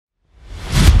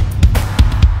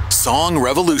Song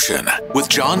Revolution with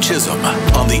John Chisholm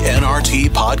on the NRT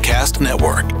Podcast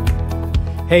Network.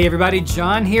 Hey everybody,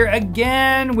 John here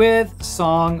again with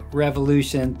Song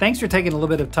Revolution. Thanks for taking a little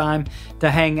bit of time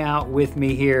to hang out with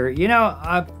me here. You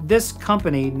know, this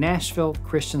company, Nashville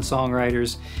Christian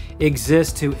Songwriters,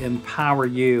 exists to empower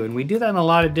you, and we do that in a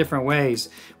lot of different ways.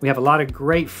 We have a lot of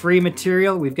great free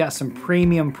material. We've got some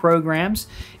premium programs,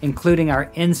 including our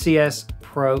NCS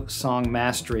Pro Song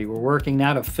Mastery. We're working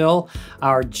now to fill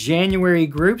our January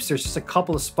groups. There's just a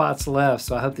couple of spots left,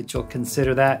 so I hope that you'll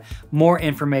consider that. More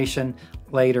information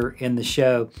later in the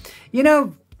show. You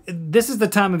know, this is the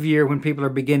time of year when people are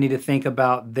beginning to think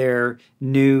about their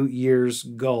New Year's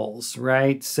goals,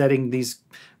 right? Setting these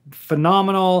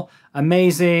phenomenal,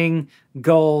 amazing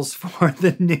goals for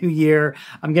the new year.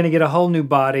 I'm going to get a whole new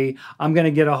body. I'm going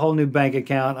to get a whole new bank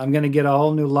account. I'm going to get a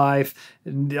whole new life,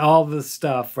 all the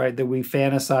stuff, right, that we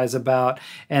fantasize about.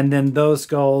 And then those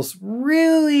goals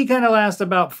really kind of last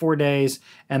about 4 days,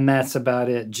 and that's about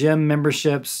it. Gym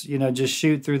memberships, you know, just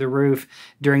shoot through the roof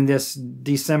during this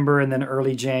December and then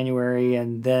early January,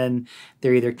 and then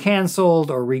they're either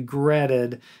canceled or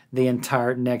regretted the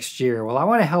entire next year. Well, I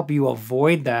want to help you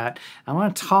avoid that. I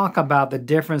want to talk about the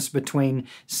difference between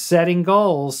setting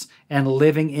goals and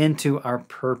living into our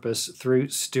purpose through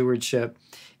stewardship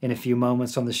in a few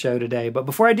moments on the show today. But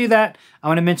before I do that, I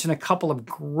want to mention a couple of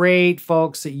great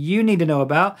folks that you need to know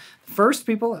about. First,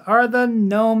 people are the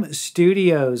Gnome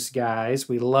Studios guys.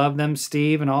 We love them,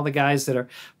 Steve, and all the guys that are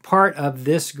part of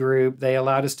this group. They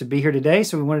allowed us to be here today,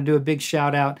 so we want to do a big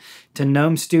shout out to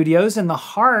Gnome Studios in the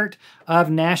heart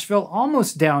of Nashville,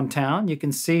 almost downtown. You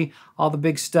can see all the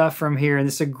big stuff from here, and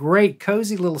it's a great,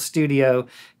 cozy little studio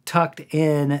tucked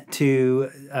in to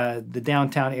the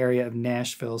downtown area of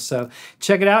Nashville. So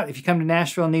check it out. If you come to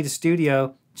Nashville and need a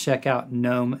studio, check out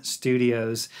Gnome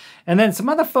Studios. And then some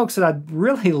other folks that I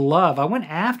really love, I went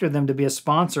after them to be a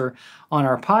sponsor on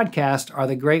our podcast, are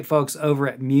the great folks over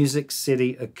at Music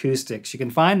City Acoustics. You can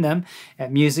find them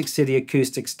at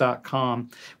musiccityacoustics.com.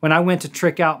 When I went to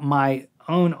trick out my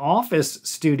own office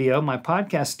studio, my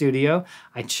podcast studio,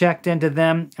 I checked into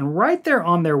them, and right there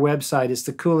on their website is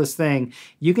the coolest thing.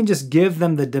 You can just give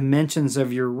them the dimensions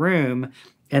of your room,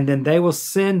 and then they will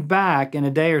send back in a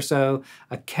day or so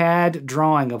a CAD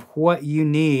drawing of what you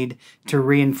need to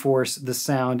reinforce the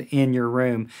sound in your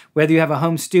room. Whether you have a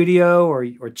home studio or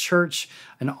church,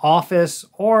 an office,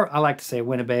 or I like to say a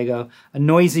Winnebago, a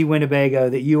noisy Winnebago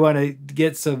that you want to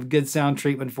get some good sound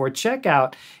treatment for, check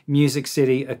out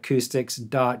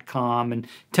musiccityacoustics.com and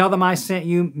tell them I sent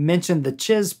you, mention the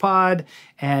Chiz Pod,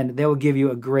 and they will give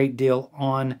you a great deal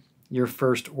on your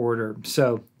first order.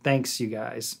 So thanks, you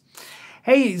guys.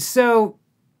 Hey, so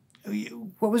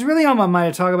what was really on my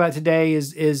mind to talk about today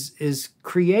is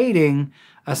creating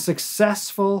a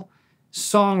successful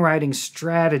songwriting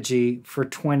strategy for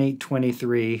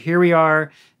 2023. Here we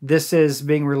are. This is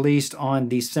being released on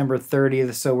December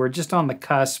 30th, so we're just on the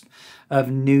cusp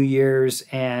of New Year's,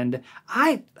 and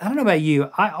I don't know about you,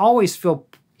 I always feel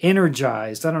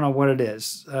energized. I don't know what it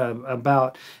is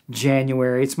about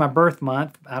January. It's my birth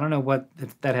month. I don't know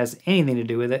if that has anything to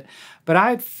do with it, but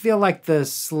I feel like the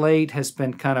slate has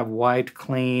been kind of wiped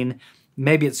clean.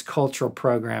 Maybe it's cultural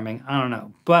programming. I don't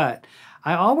know, but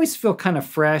I always feel kind of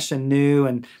fresh and new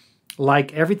and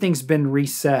like everything's been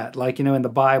reset. Like, you know, in the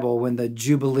Bible, when the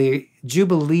Jubilee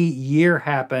year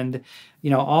happened, you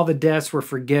know, all the debts were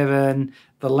forgiven,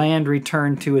 the land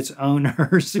returned to its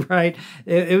owners, right?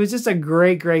 It was just a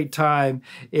great, great time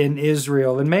in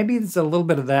Israel. And maybe it's a little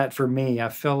bit of that for me. I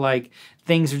feel like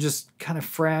things are just kind of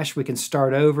fresh. We can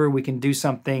start over. We can do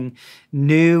something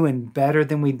new and better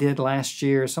than we did last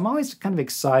year. So I'm always kind of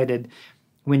excited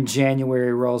when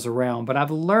January rolls around. But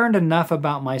I've learned enough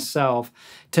about myself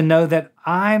to know that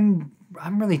I'm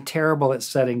really terrible at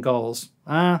setting goals.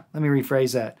 Let me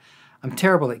rephrase that. I'm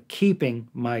terrible at keeping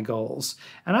my goals.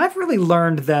 And I've really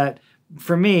learned that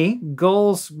for me,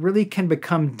 goals really can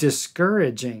become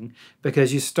discouraging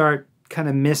because you start kind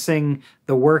of missing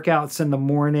the workouts in the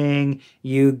morning.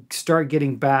 You start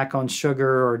getting back on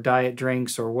sugar or diet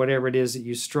drinks or whatever it is that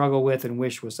you struggle with and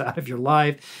wish was out of your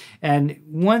life. And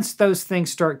once those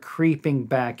things start creeping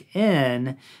back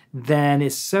in, then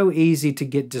it's so easy to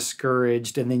get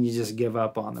discouraged and then you just give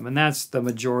up on them. And that's the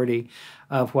majority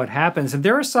of what happens. And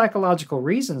there are psychological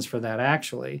reasons for that,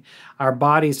 actually. Our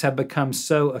bodies have become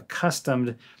so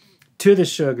accustomed to the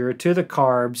sugar, to the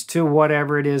carbs, to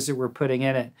whatever it is that we're putting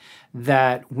in it,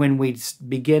 that when we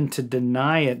begin to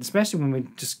deny it, especially when we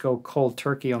just go cold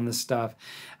turkey on this stuff,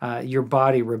 your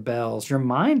body rebels, your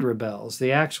mind rebels,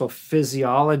 the actual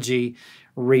physiology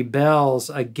rebels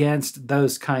against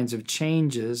those kinds of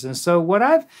changes. And so what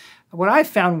I've what I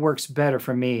found works better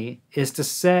for me is to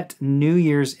set New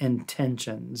Year's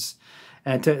intentions.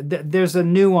 And there's a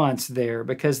nuance there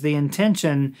because the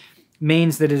intention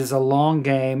means that it is a long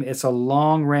game. It's a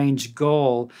long range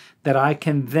goal that I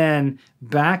can then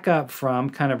back up from,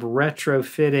 kind of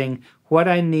retrofitting what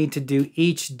I need to do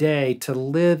each day to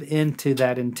live into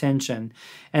that intention.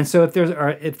 And so if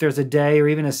there's a day or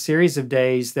even a series of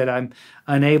days that I'm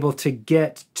unable to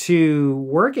get to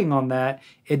working on that,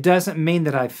 it doesn't mean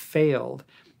that I've failed.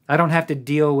 I don't have to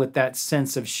deal with that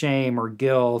sense of shame or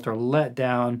guilt or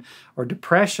letdown or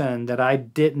depression that I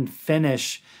didn't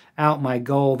finish out my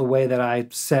goal the way that I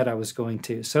said I was going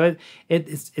to. So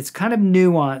it's kind of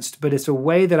nuanced, but it's a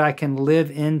way that I can live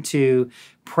into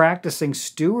practicing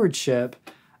stewardship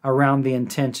around the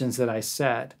intentions that I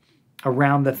set,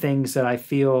 around the things that I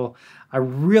feel I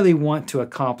really want to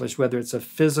accomplish, whether it's a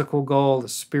physical goal, a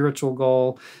spiritual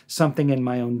goal, something in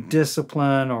my own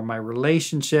discipline or my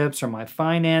relationships or my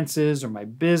finances or my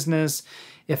business.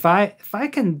 If I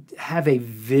can have a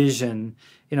vision,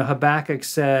 Habakkuk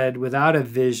said, without a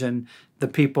vision, the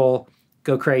people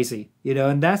go crazy,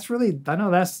 and that's really, I know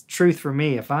that's truth for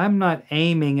me. If I'm not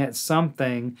aiming at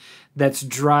something that's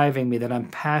driving me, that I'm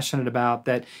passionate about,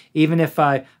 that even if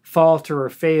I falter or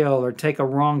fail or take a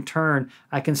wrong turn,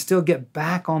 I can still get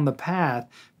back on the path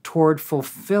toward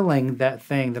fulfilling that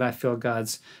thing that I feel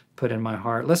God's put in my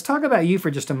heart. Let's talk about you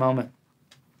for just a moment.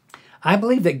 I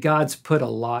believe that God's put a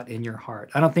lot in your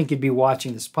heart. I don't think you'd be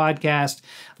watching this podcast,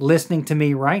 listening to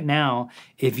me right now,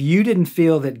 if you didn't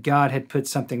feel that God had put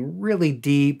something really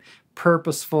deep,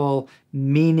 purposeful,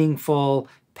 meaningful,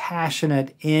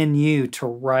 passionate in you to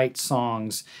write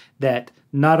songs that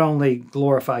not only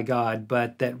glorify God,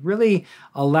 but that really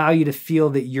allow you to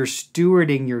feel that you're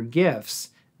stewarding your gifts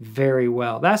very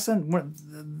well. That's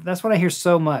what I hear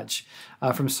so much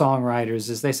from songwriters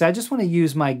is they say, I just want to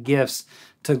use my gifts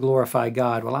to glorify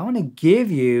God. Well, I want to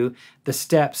give you the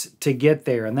steps to get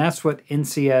there, and that's what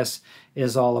NCS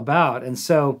is all about. And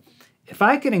so if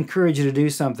I could encourage you to do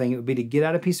something, it would be to get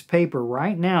out a piece of paper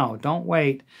right now, don't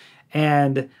wait,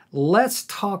 and let's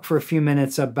talk for a few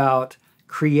minutes about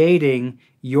creating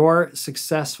your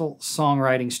successful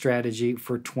songwriting strategy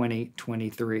for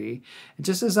 2023. And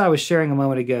just as I was sharing a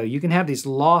moment ago, you can have these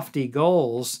lofty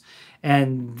goals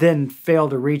and then fail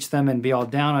to reach them and be all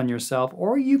down on yourself,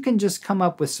 or you can just come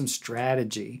up with some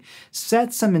strategy.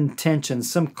 Set some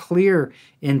intentions, some clear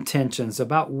intentions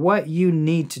about what you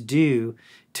need to do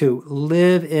to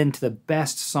live into the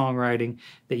best songwriting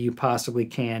that you possibly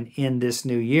can in this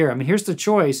new year. I mean, here's the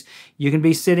choice. You can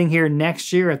be sitting here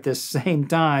next year at this same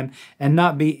time and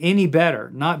not be any better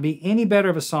of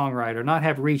a songwriter, not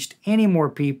have reached any more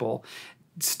people,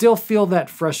 still feel that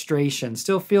frustration,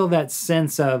 still feel that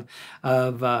sense of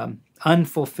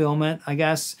unfulfillment, I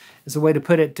guess is a way to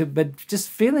put it, but just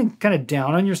feeling kind of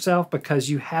down on yourself because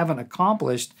you haven't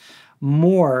accomplished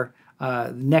more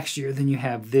next year than you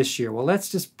have this year. Well, let's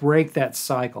just break that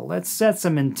cycle. Let's set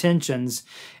some intentions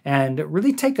and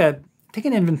really take an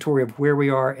inventory of where we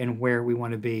are and where we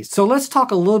want to be. So let's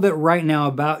talk a little bit right now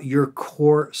about your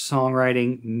core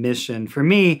songwriting mission. For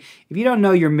me, if you don't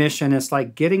know your mission, it's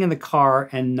like getting in the car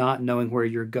and not knowing where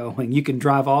you're going. You can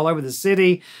drive all over the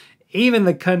city, even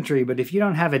the country, but if you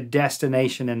don't have a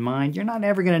destination in mind, you're not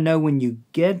ever going to know when you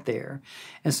get there.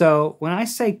 And so when I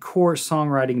say core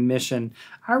songwriting mission,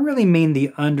 I really mean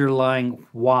the underlying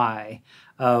why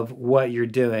of what you're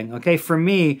doing. Okay, for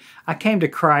me, I came to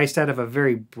Christ out of a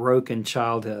very broken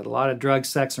childhood, a lot of drugs,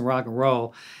 sex, and rock and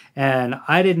roll, and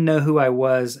I didn't know who I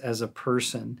was as a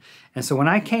person. And so when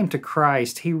I came to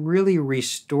Christ, He really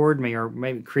restored me, or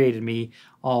maybe created me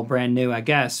all brand new, I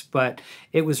guess. But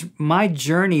it was my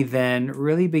journey then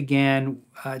really began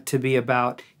to be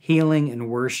about healing and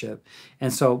worship.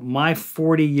 And so my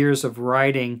 40 years of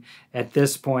writing at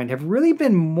this point have really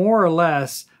been more or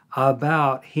less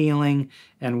about healing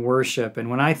and worship. And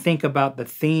when I think about the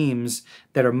themes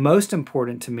that are most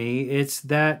important to me, it's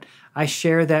that I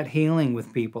share that healing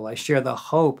with people. I share the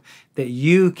hope that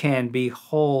you can be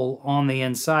whole on the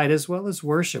inside, as well as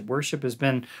worship. Worship has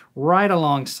been right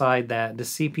alongside that, to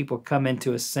see people come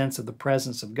into a sense of the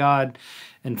presence of God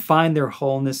and find their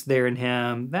wholeness there in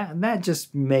Him. That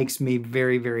just makes me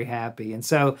very, very happy. And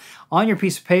so on your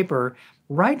piece of paper,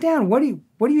 write down, what do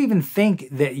you even think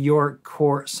that your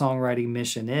core songwriting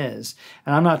mission is?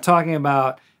 And I'm not talking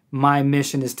about my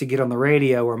mission is to get on the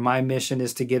radio, or my mission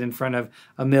is to get in front of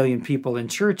 1 million people in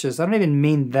churches. I don't even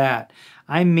mean that.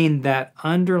 I mean that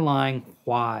underlying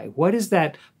why. What is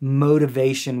that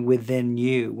motivation within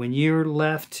you? When you're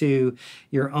left to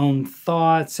your own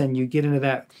thoughts and you get into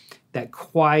that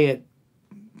quiet,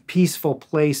 peaceful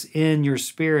place in your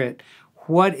spirit,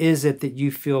 what is it that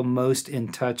you feel most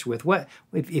in touch with? What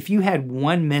if you had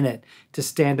 1 minute to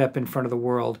stand up in front of the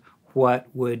world, what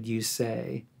would you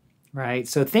say? Right?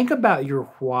 So think about your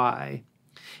why.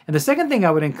 And the second thing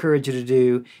I would encourage you to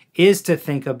do is to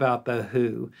think about the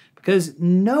who, because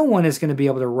no one is going to be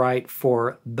able to write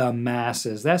for the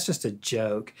masses. That's just a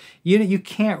joke. You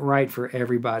can't write for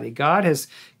everybody. God has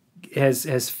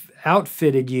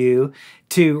outfitted you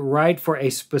to write for a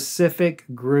specific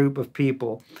group of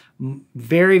people.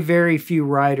 Very, very few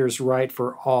writers write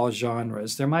for all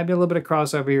genres. There might be a little bit of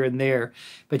crossover here and there,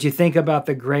 but you think about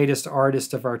the greatest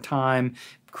artists of our time,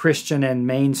 Christian and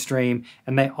mainstream,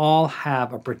 and they all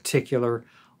have a particular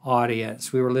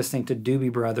audience. We were listening to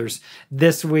Doobie Brothers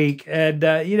this week, and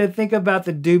think about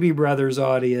the Doobie Brothers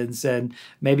audience, and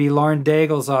maybe Lauren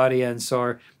Daigle's audience,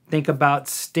 or think about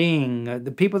Sting,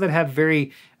 the people that have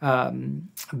very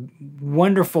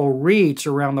wonderful reach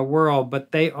around the world,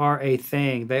 but they are a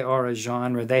thing, they are a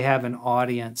genre, they have an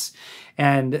audience,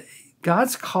 and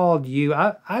God's called you.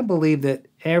 I believe that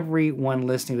everyone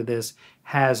listening to this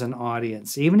has an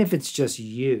audience, even if it's just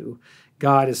you.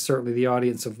 God is certainly the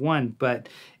audience of one, but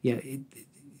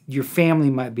your family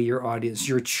might be your audience,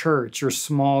 your church, your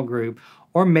small group,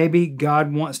 or maybe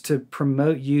God wants to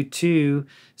promote you to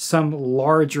some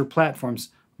larger platforms.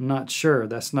 I'm not sure.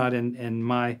 That's not in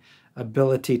my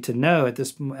ability to know at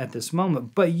this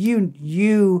moment. But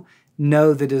you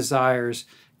know the desires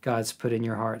God's put in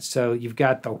your heart. So you've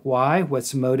got the why,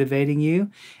 what's motivating you,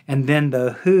 and then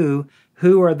the who.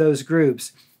 Who are those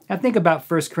groups? I think about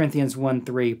 1 Corinthians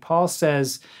 1:3. Paul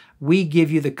says, we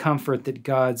give you the comfort that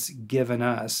God's given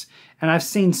us. And I've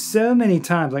seen so many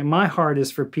times, like my heart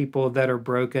is for people that are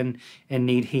broken and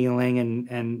need healing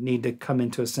and need to come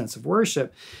into a sense of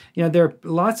worship. There are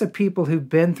lots of people who've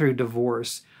been through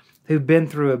divorce, who've been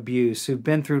through abuse, who've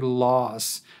been through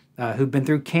loss, who've been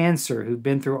through cancer, who've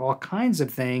been through all kinds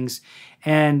of things.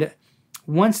 And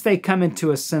once they come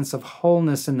into a sense of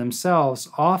wholeness in themselves,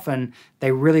 often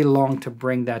they really long to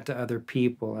bring that to other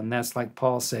people. And that's, like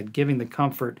Paul said, giving the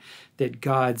comfort that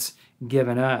God's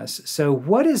given us. So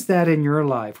what is that in your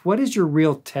life? What is your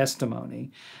real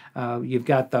testimony? You've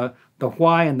got the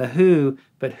why and the who,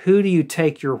 but who do you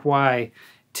take your why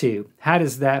to? How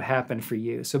does that happen for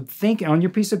you? So think on your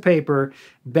piece of paper,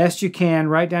 best you can,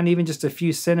 write down even just a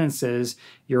few sentences,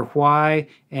 your why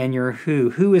and your who.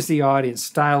 Who is the audience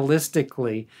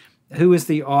stylistically? Who is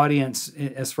the audience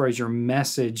as far as your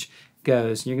message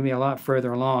goes? You're going to be a lot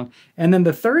further along. And then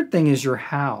the third thing is your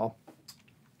how.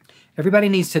 Everybody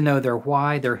needs to know their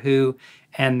why, their who,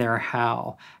 and their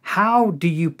how. How do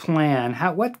you plan?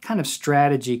 What kind of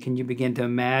strategy can you begin to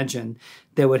imagine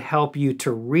that would help you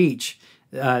to reach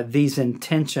these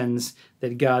intentions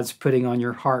that God's putting on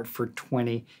your heart for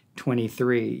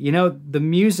 2023. The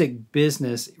music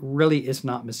business really is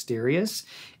not mysterious.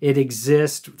 It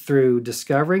exists through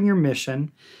discovering your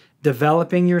mission,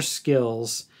 developing your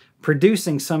skills,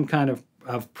 producing some kind of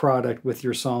product with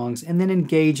your songs, and then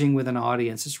engaging with an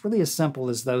audience. It's really as simple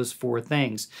as those four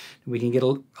things. We can get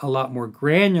a lot more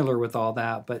granular with all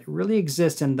that, but it really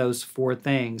exists in those four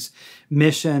things: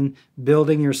 mission,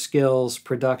 building your skills,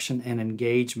 production, and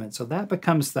engagement. So that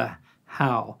becomes the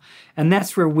how. And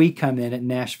that's where we come in at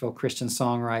Nashville Christian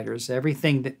Songwriters.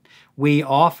 Everything that we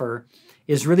offer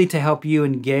is really to help you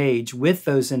engage with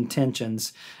those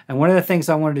intentions. And one of the things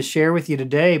I wanted to share with you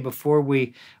today before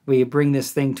we bring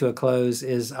this thing to a close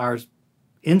is our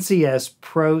NCS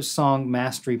Pro Song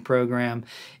Mastery Program.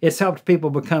 It's helped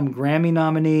people become Grammy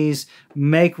nominees,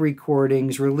 make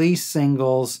recordings, release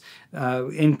singles,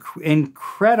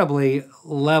 incredibly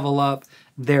level up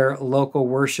their local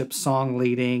worship song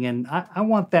leading, and I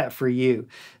want that for you.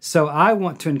 So I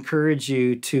want to encourage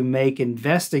you to make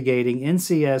investigating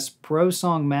NCS Pro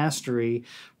Song Mastery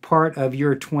part of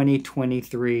your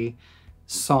 2023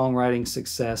 songwriting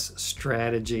success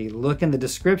strategy. Look in the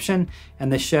description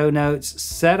and the show notes,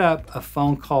 set up a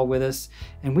phone call with us,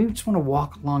 and we just want to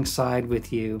walk alongside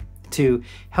with you to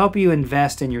help you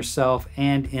invest in yourself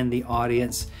and in the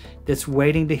audience that's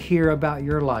waiting to hear about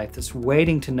your life, that's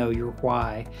waiting to know your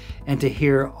why, and to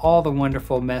hear all the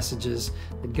wonderful messages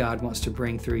that God wants to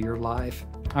bring through your life.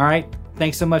 All right,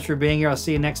 thanks so much for being here. I'll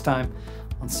see you next time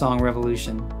on Song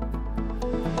Revolution.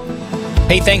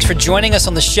 Hey, thanks for joining us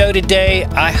on the show today.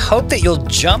 I hope that you'll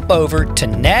jump over to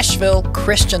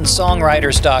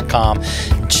NashvilleChristianSongwriters.com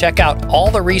and check out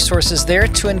all the resources there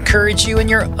to encourage you in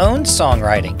your own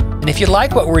songwriting. And if you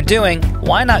like what we're doing,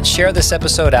 why not share this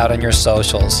episode out on your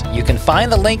socials? You can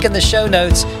find the link in the show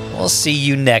notes. We'll see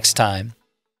you next time.